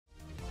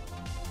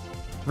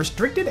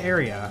Restricted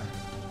area.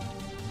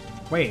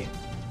 Wait.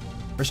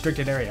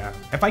 Restricted area.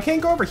 If I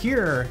can't go over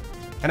here,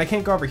 and I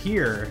can't go over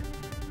here,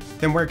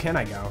 then where can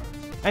I go?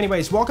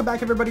 Anyways, welcome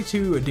back everybody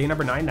to day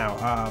number 9 now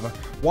of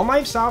One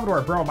Life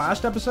Salvador. Bro,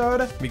 last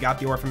episode, we got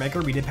the Orphan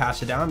Maker. We did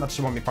pass it down. That's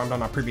the one we farmed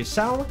on our previous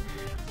cell.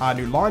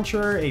 New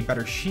launcher, a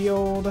better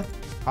shield.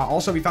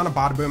 Also, we found a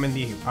bada boom in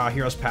the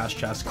Heroes Pass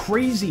chest.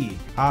 Crazy!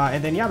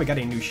 And then, yeah, we got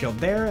a new shield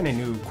there and a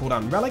new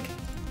cooldown relic.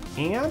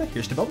 And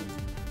here's the build.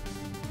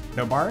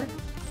 No bar.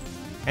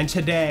 And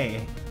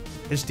today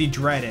is the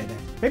dreaded,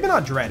 maybe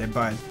not dreaded,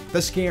 but the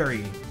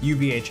scary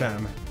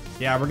UVHM.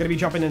 Yeah, we're going to be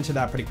jumping into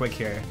that pretty quick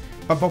here.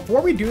 But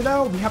before we do,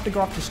 though, we have to go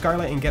off to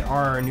Scarlet and get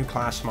our new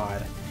class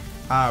mod.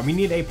 We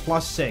need a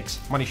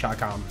 +6 money shot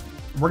comm.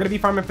 We're going to be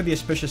farming for the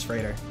Auspicious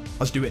Raider.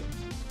 Let's do it.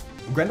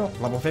 Grendel,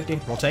 level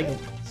 50. We'll take it.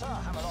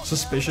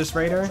 Suspicious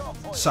Raider?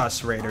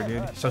 Sus Raider,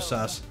 dude. So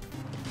sus.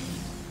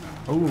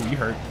 Ooh, you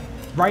hurt.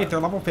 Right, they're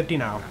level 50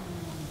 now.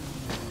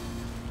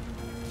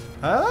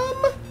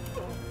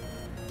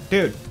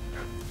 Dude.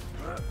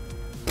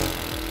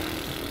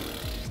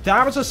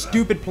 That was a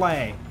stupid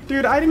play.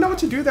 Dude, I didn't know what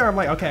to do there. I'm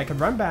like, okay, I could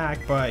run back,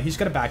 but he's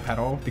gonna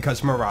backpedal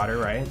because Marauder,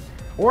 right?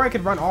 Or I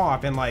could run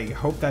off and like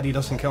hope that he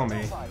doesn't kill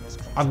me.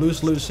 A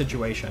lose-lose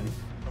situation.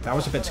 That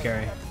was a bit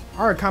scary.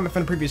 Alright, comment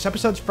from the previous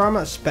episodes from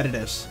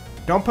Spedidus.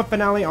 Don't put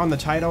finale on the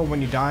title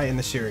when you die in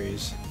the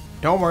series.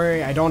 Don't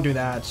worry, I don't do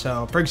that.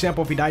 So, for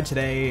example, if he died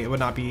today, it would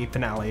not be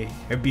finale.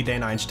 It would be day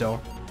 9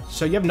 still.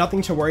 So you have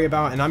nothing to worry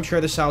about, and I'm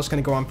sure this cell is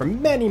going to go on for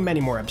many,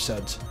 many more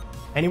episodes.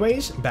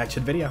 Anyways, back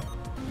to the video.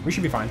 We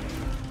should be fine.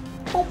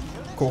 Oh,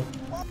 cool.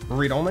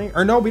 Read only?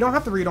 Or no, we don't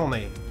have to read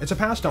only. It's a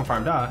pass don't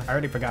farm, duh. I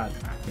already forgot.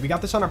 We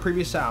got this on our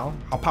previous cell.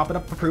 I'll pop it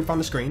up for proof on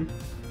the screen.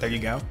 There you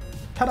go.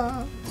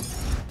 Ta-da!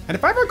 And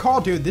if I recall,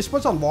 dude, this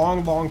was a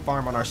long, long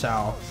farm on our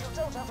cell.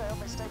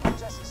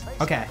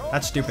 Okay,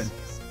 that's stupid.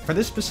 For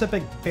this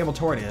specific Fable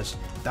Tortoise,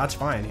 that's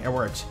fine. It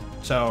works.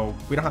 So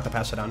we don't have to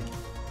pass it on.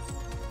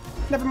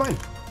 Never mind.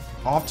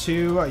 Off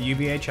to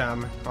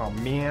UVHM. Oh,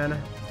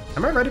 man.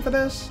 Am I ready for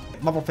this?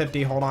 Level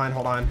 50. Hold on,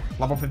 hold on.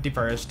 Level 50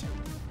 first.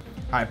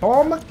 All right,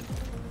 boom.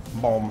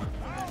 Boom.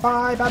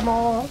 Bye, bad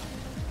mall.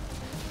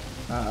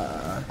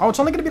 Oh, it's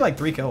only going to be like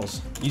 3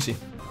 kills. Easy.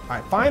 All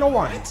right, final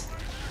one.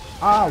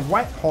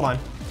 What? Hold on.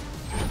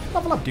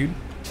 Level up, dude.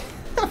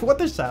 What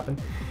just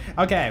happened?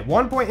 Okay,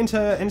 1 point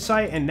into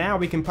insight, and now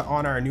we can put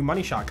on our new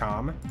money shot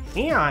comm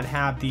and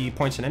have the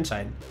points in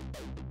insight.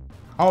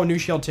 Oh, new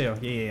shield too.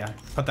 Yeah.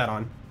 Put that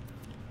on.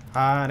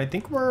 And I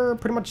think we're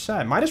pretty much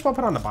set. Might as well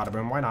put on the bottom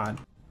boom. Why not?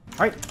 All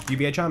right,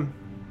 UVHM.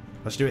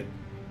 Let's do it.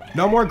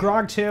 No more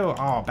grog too.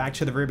 Oh, back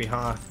to the ruby,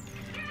 huh?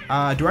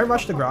 Do I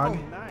rush the grog?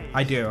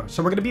 I do.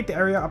 So we're gonna beat the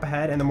area up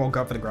ahead, and then we'll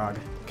go for the grog.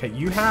 Okay,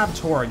 you have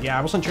Torg. Yeah,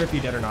 I wasn't sure if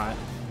you did or not.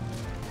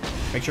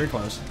 Make sure you're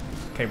close.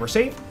 Okay, we're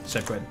safe.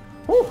 Set quid.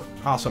 Woo!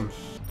 Awesome.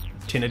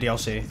 Tina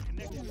DLC.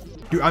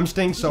 Dude, I'm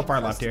staying so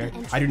far left here.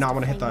 I do not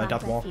want to hit the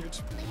death wall.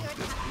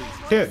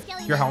 Dude,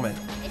 your helmet.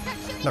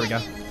 There we go.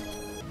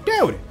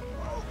 Dude!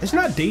 Isn't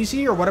that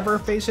Daisy or whatever her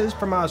face is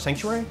from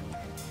Sanctuary?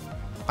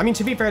 I mean,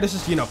 to be fair, this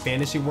is, you know,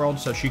 fantasy world,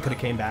 so she could have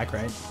came back,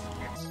 right?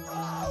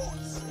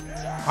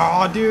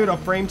 Oh, dude, a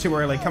frame too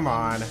early. Come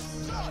on.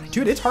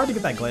 Dude, it's hard to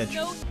get that glitch.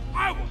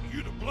 I want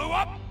you to blow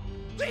up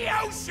the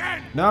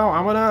ocean! No, I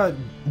want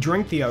to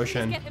drink the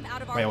ocean.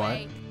 Wait,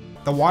 what?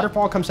 The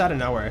waterfall comes out of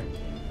nowhere.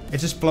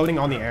 It's just floating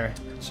on the air.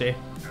 See?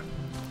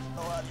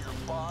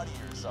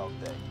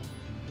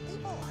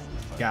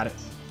 Got it.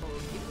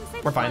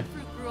 We're fine.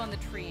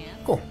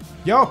 Cool.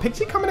 Yo,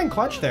 Pixie coming in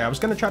clutch there. I was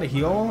going to try to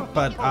heal,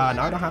 but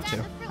now I don't have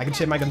to. I can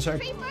save my concern.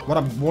 What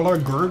up,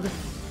 Warlord Grug?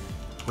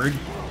 Grug.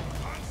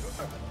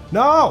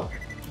 No!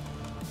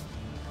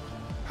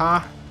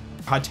 Ha.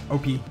 Hut.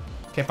 OP.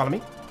 Okay, follow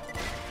me.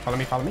 Follow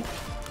me, follow me.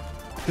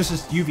 This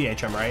is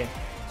UVHM, right?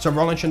 So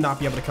Roland should not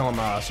be able to kill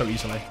him so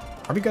easily.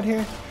 Are we good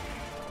here?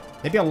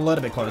 Maybe a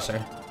little bit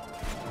closer.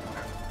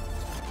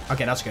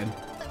 Okay, that's good.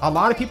 A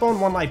lot of people in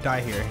One Life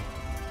die here.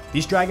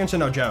 These dragons are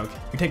no joke.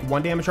 You take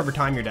 1 damage over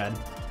time, you're dead.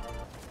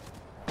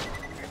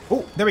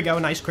 Oh, there we go.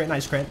 Nice crit,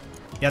 nice crit.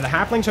 Yeah, the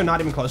halflings are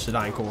not even close to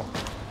dying. Cool.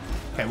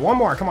 Okay, one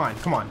more. Come on,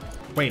 come on.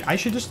 Wait, I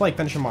should just like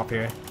finish him off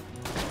here.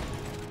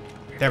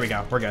 There we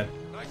go. We're good.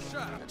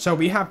 So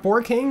we have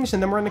 4 kings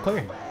and then we're in the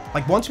clear.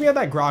 Like once we have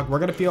that grog, we're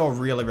gonna feel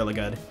really, really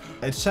good.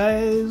 It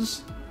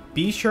says,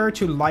 be sure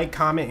to like,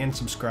 comment, and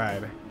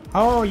subscribe.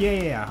 Oh,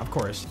 yeah, of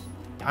course.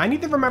 I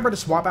need to remember to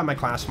swap out my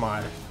class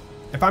mod.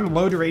 If I'm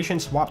low duration,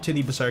 swap to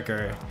the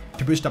Berserker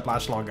to boost up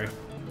last longer.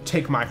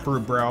 Take my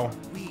fruit, bro.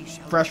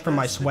 Fresh from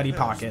my sweaty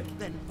pocket.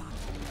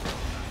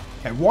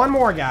 Okay, one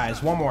more,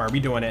 guys. One more. We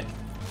doing it.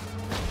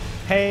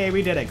 Hey,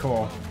 we did it.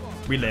 Cool.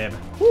 We live.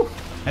 Whew.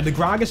 And the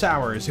grog is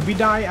ours. If we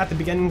die at the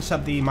beginnings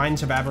of the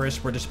Mines of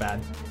Avarice, we're just bad.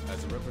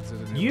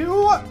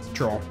 You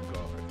troll.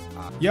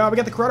 Yo, we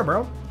got the Corona,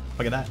 bro.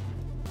 Look at that.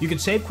 You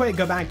could save quit,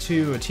 go back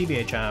to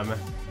TVHM.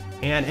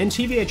 And in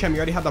TVHM, you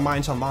already have the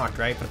mines unlocked,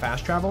 right? For the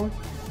fast travel.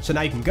 So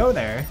now you can go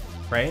there,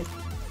 right?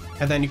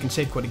 And then you can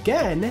save quit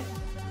again.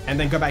 And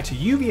then go back to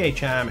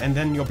UVHM. And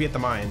then you'll be at the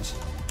mines.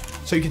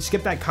 So you can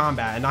skip that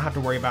combat and not have to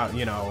worry about,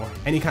 you know,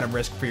 any kind of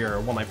risk for your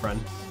one-life run.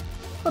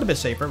 A little bit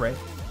safer, right?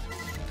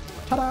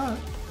 Ta-da!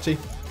 See?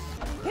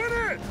 Hit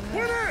it!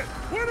 Hit it!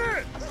 Hit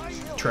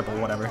it! Triple,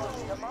 whatever.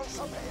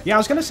 Yeah, I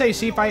was gonna say,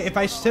 see, if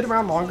I sit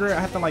around longer, I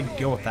have to, like,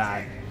 deal with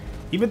that.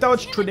 Even though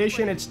it's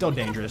tradition, it's still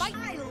dangerous.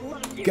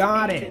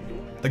 Got it!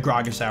 The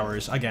Gragas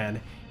hours, again.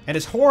 And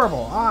it's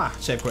horrible. Ah,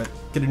 save quit.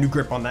 Get a new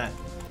grip on that.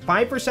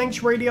 5 for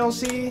Sanctuary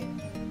DLC.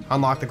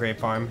 Unlock the Grape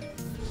Farm.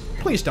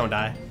 Please don't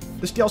die.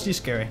 This DLC is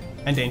scary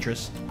and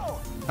dangerous.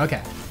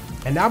 Okay.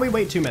 And now we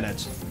wait 2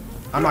 minutes.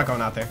 I'm not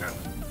going out there.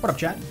 What up,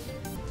 chat?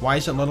 Why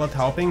isn't Lilith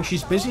helping?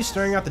 She's busy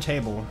staring at the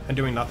table and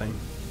doing nothing.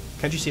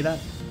 Can't you see that?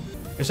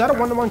 Is that a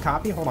one-to-one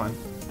copy? Hold on.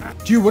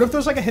 Dude, what if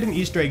there's like a hidden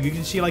Easter egg? You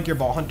can see like your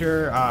Vault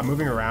Hunter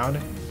moving around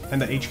in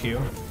the HQ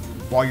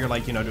while you're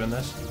like, you know, doing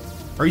this.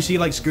 Or you see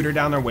like Scooter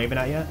down there waving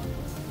at you.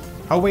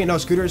 Oh wait, no,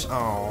 Scooter's,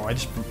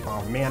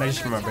 oh man, I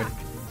just remembered.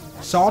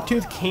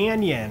 Sawtooth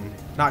Canyon,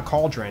 not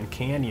Cauldron,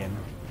 Canyon.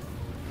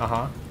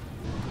 Uh-huh.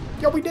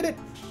 Yo, we did it.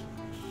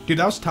 Dude,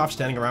 that was tough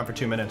standing around for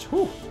 2 minutes.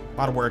 Whew, a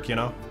lot of work, you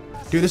know.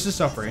 Dude, this is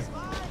so free.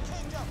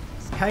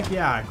 Heck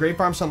yeah, Grape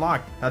Farm's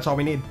unlocked. That's all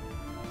we need.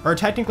 Or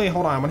technically,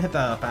 hold on, I'm gonna hit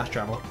the fast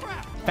travel.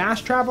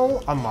 Fast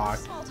travel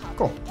unlocked.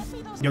 Cool.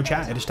 Yo,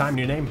 chat, it is time,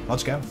 new name.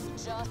 Let's go.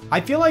 I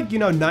feel like, you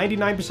know,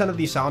 99% of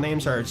these Sal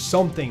names are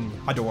something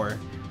Adore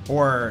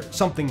or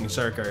something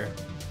Zerker.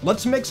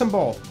 Let's mix them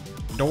both.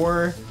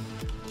 Adore,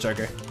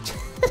 Zerker.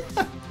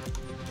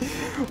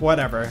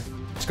 Whatever.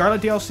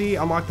 Scarlet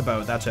DLC, unlock the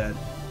boat, that's it.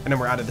 And then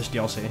we're out of this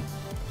DLC.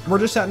 We're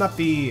just setting up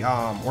the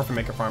Orphan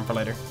Maker farm for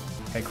later.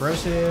 Okay,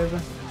 Corrosive.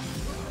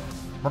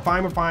 We're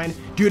fine, we're fine.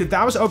 Dude, if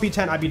that was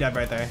OP10, I'd be dead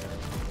right there.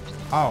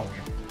 Oh.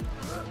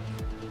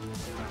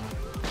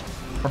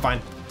 We're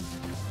fine.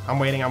 I'm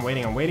waiting, I'm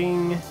waiting, I'm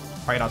waiting.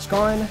 Whiteout's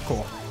gone.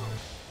 Cool.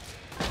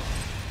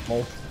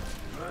 Lol.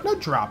 No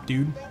drop,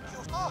 dude.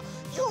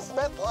 You've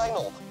met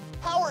Lionel.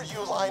 How are you,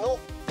 Lionel?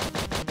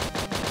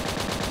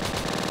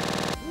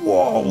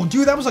 Whoa,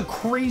 dude, that was a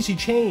crazy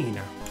chain.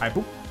 Alright,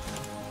 boop.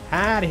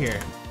 Out of here.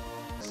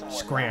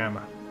 Scram.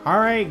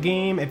 Alright,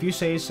 game, if you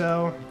say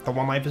so. The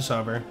one life is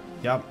over.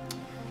 Yep.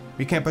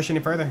 We can't push any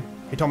further.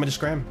 He told me to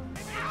scram.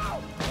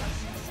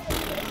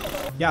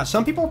 Yeah,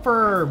 some people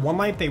for one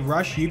life, they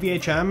rush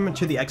UVHM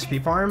to the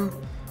XP farm,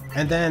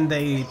 and then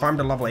they farm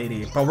to level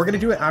 80. But we're gonna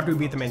do it after we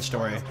beat the main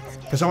story,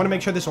 because I want to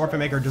make sure this Orphan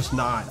Maker does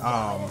not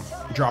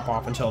drop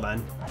off until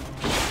then.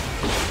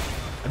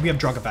 And we have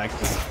drunk effect.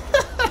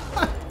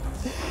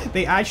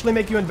 They actually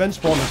make you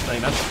invincible in this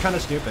thing. That's kind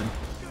of stupid.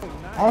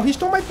 Oh, he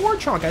stole my board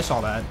chunk. I saw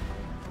that.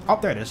 Oh,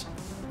 there it is.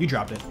 You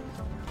dropped it.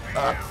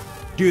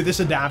 Dude, this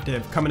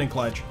adaptive coming in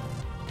clutch.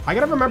 I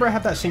gotta remember I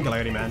have that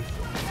singularity, man.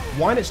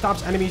 1, it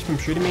stops enemies from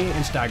shooting me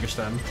and staggers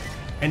them.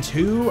 And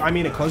 2, I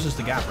mean, it closes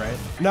the gap, right?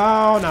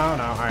 No, no,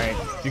 no. All right,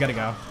 you gotta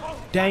go.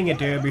 Dang it,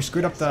 dude. We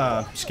screwed up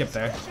the skip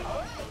there.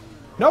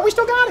 No, we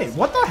still got it.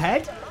 What the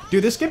heck?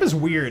 Dude, this skip is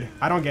weird.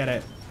 I don't get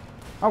it.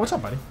 Oh, what's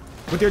up, buddy?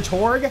 With your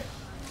Torg?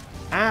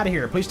 Out of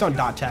here. Please don't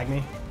dot tag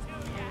me.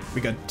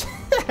 We good.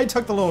 I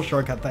took the little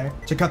shortcut there.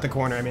 To cut the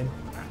corner, I mean.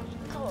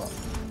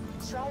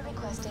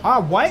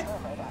 Ah, what?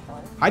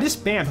 I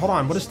just spammed. Hold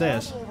on. What is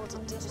this?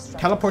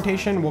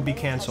 Teleportation will be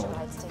canceled.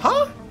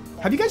 Huh?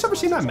 Have you guys ever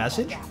seen that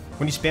message?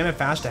 When you spam it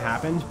fast, it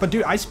happens. But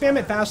dude, I spam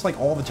it fast like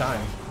all the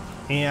time.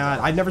 And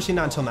I've never seen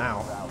that until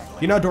now.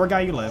 You know, door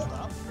guy, you live.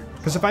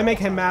 Because if I make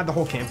him mad, the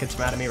whole camp gets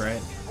mad at me,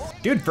 right?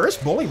 Dude,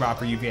 first bully rot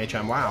for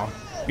UVHM. Wow.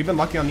 We've been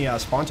lucky on the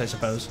spawns, I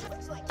suppose.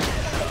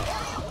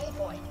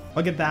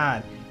 Look at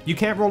that. You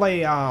can't roll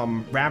a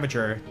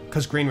Ravager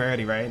because green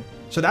rarity, right?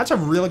 So that's a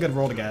really good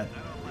roll to get.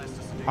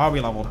 Oh, we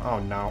leveled. Oh,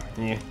 no.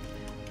 Yeah.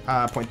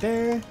 Point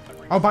there.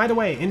 Oh, by the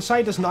way,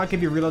 Insight does not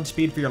give you reload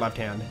speed for your left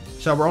hand.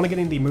 So we're only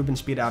getting the movement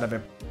speed out of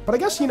it. But I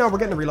guess, you know, we're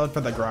getting the reload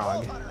for the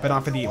Grog, but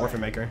not for the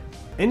Orphan Maker.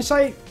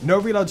 Insight, no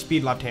reload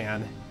speed left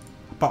hand.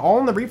 But all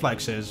in the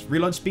reflexes,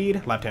 reload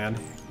speed, left hand.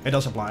 It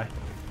does apply.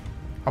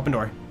 Open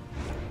door.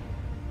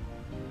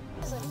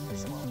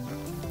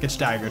 Get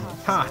staggered.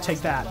 Ha,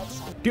 take that.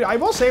 Dude, I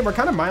will say we're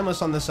kind of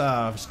mindless on this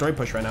story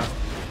push right now.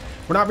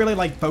 We're not really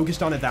like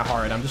focused on it that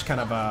hard. I'm just kind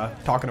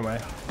of talking away.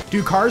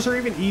 Dude, cars are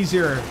even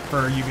easier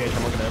for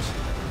UVHM. Look at this.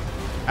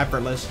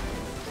 Effortless.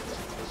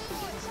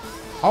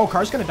 Oh,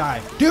 car's gonna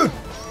die. Dude!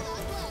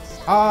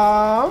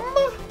 Uh-oh.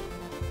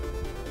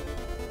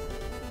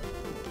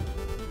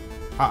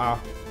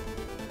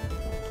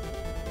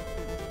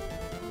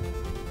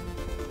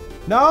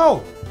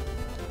 No!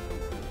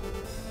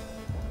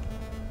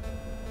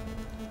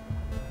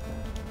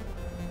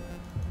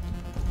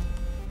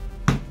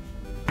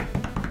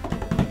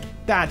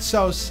 That's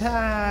so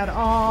sad.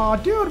 Aw,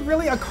 dude,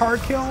 really? A car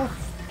kill?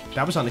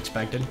 That was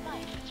unexpected.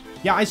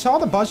 Yeah, I saw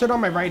the buzzard on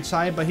my right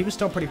side, but he was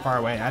still pretty far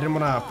away. I didn't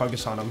want to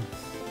focus on him.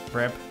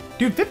 Rip.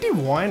 Dude,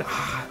 51?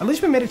 At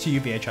least we made it to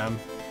UVHM.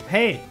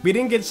 Hey, we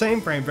didn't get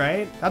same framed,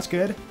 right? That's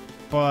good.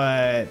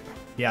 But,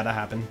 yeah, that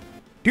happened.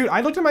 Dude,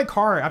 I looked at my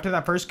car after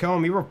that first kill,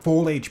 and we were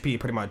full HP,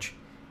 pretty much.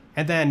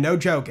 And then, no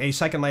joke, a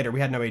second later, we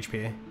had no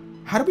HP.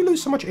 How did we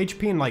lose so much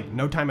HP in, like,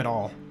 no time at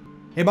all?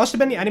 It must have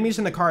been the enemies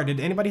in the car. Did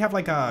anybody have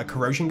like a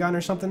corrosion gun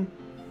or something?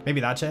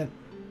 Maybe that's it.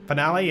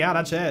 Finale? Yeah,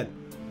 that's it.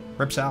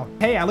 Rips out.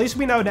 Hey, at least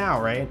we know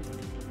now, right?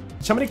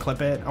 Did somebody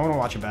clip it? I want to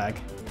watch it back.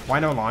 Why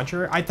no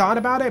launcher? I thought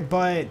about it,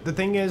 but the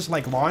thing is,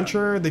 like,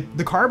 launcher,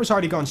 the car was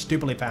already going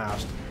stupidly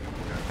fast.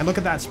 And look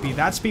at that speed.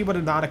 That speed would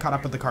have not have caught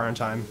up with the car in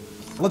time.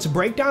 Let's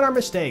break down our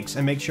mistakes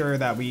and make sure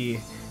that we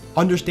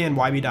understand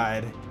why we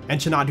died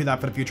and to not do that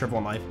for the future of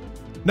One Life.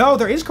 No,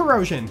 there is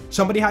corrosion.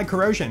 Somebody had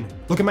corrosion.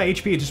 Look at my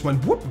HP. It just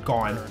went whoop,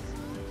 gone.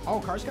 Oh,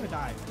 car's gonna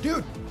die.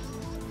 Dude.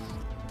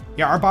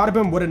 Yeah, our bada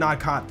boom would have not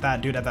caught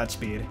that dude at that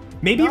speed.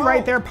 Maybe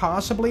right there,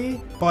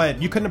 possibly,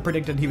 but you couldn't have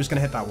predicted he was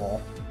gonna hit that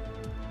wall.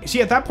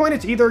 See, at that point,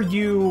 it's either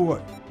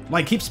you,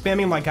 like, keep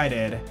spamming like I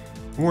did,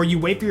 or you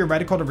wait for your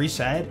reticle to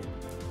reset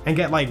and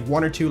get, like,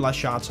 1 or 2 less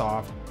shots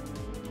off.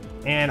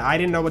 And I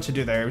didn't know what to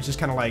do there. It was just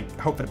kind of like,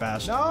 hope for the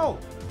best. No!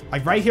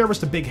 Like, right here was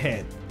the big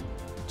hit.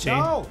 See?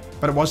 No!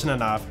 But it wasn't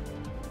enough.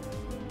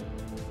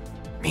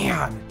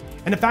 Man.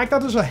 And the fact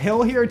that there's a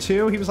hill here,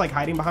 too, he was, like,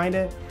 hiding behind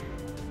it.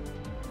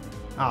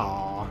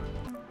 Aww.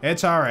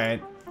 It's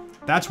alright.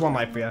 That's One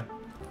Life for you.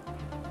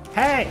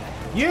 Hey!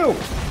 You!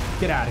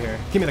 Get out of here.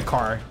 Give me the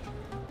car.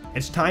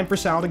 It's time for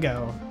Sal to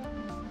go.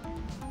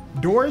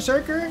 Door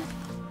Zerker?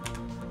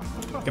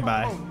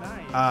 Goodbye.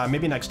 Oh, nice.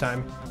 Maybe next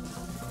time.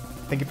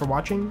 Thank you for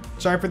watching.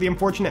 Sorry for the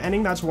unfortunate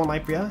ending. That's One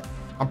Life for you.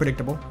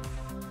 Unpredictable.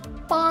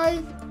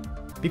 Bye!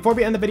 Before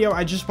we end the video,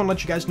 I just want to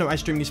let you guys know I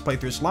stream these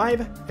playthroughs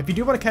live. If you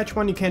do want to catch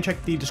one, you can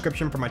check the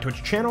description for my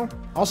Twitch channel.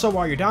 Also,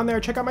 while you're down there,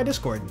 check out my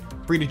Discord.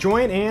 Free to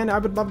join, and I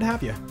would love to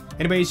have you.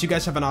 Anyways, you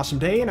guys have an awesome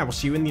day, and I will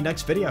see you in the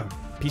next video.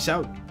 Peace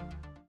out.